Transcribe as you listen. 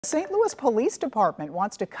St. Louis Police Department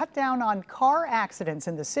wants to cut down on car accidents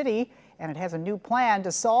in the city, and it has a new plan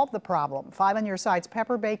to solve the problem. 5 on Your Side's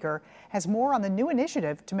Pepper Baker has more on the new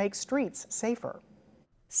initiative to make streets safer.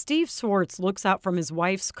 Steve Swartz looks out from his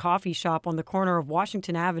wife's coffee shop on the corner of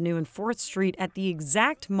Washington Avenue and 4th Street at the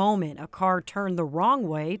exact moment a car turned the wrong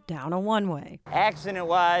way down a one-way.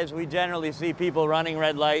 Accident-wise, we generally see people running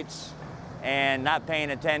red lights and not paying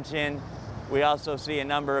attention. We also see a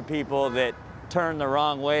number of people that turn the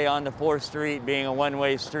wrong way onto 4th Street, being a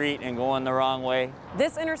one-way street, and going the wrong way.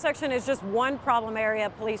 This intersection is just one problem area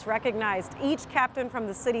police recognized. Each captain from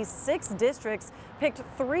the city's 6 districts picked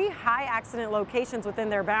 3 high accident locations within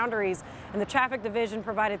their boundaries, and the traffic division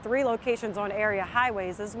provided 3 locations on area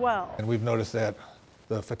highways as well. And we've noticed that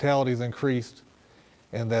the fatalities increased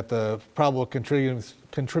and that the probable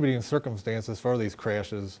contributing circumstances for these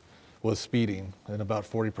crashes was speeding in about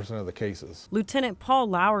 40% of the cases. Lieutenant Paul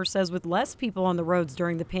Lauer says with less people on the roads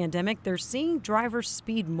during the pandemic, they're seeing drivers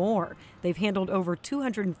speed more. They've handled over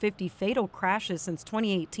 250 fatal crashes since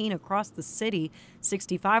 2018 across the city.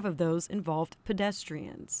 65 of those involved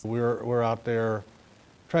pedestrians. We're out there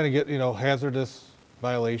trying to get, hazardous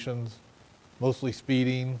violations, mostly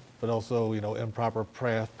speeding, but also, improper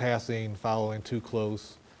passing, following too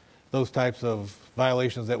close. Those types of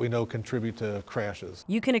violations that we know contribute to crashes.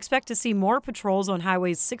 You can expect to see more patrols on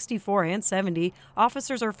highways 64 and 70.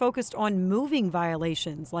 Officers are focused on moving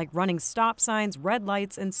violations like running stop signs, red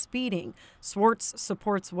lights, and speeding. Swartz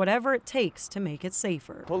supports whatever it takes to make it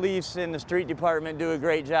safer. Police and the street department do a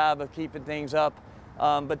great job of keeping things up,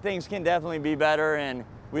 but things can definitely be better, and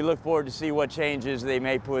we look forward to see what changes they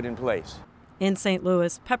may put in place. In St.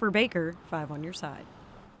 Louis, Pepper Baker, 5 on Your Side.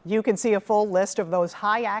 You can see a full list of those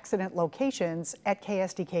high accident locations at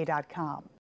ksdk.com.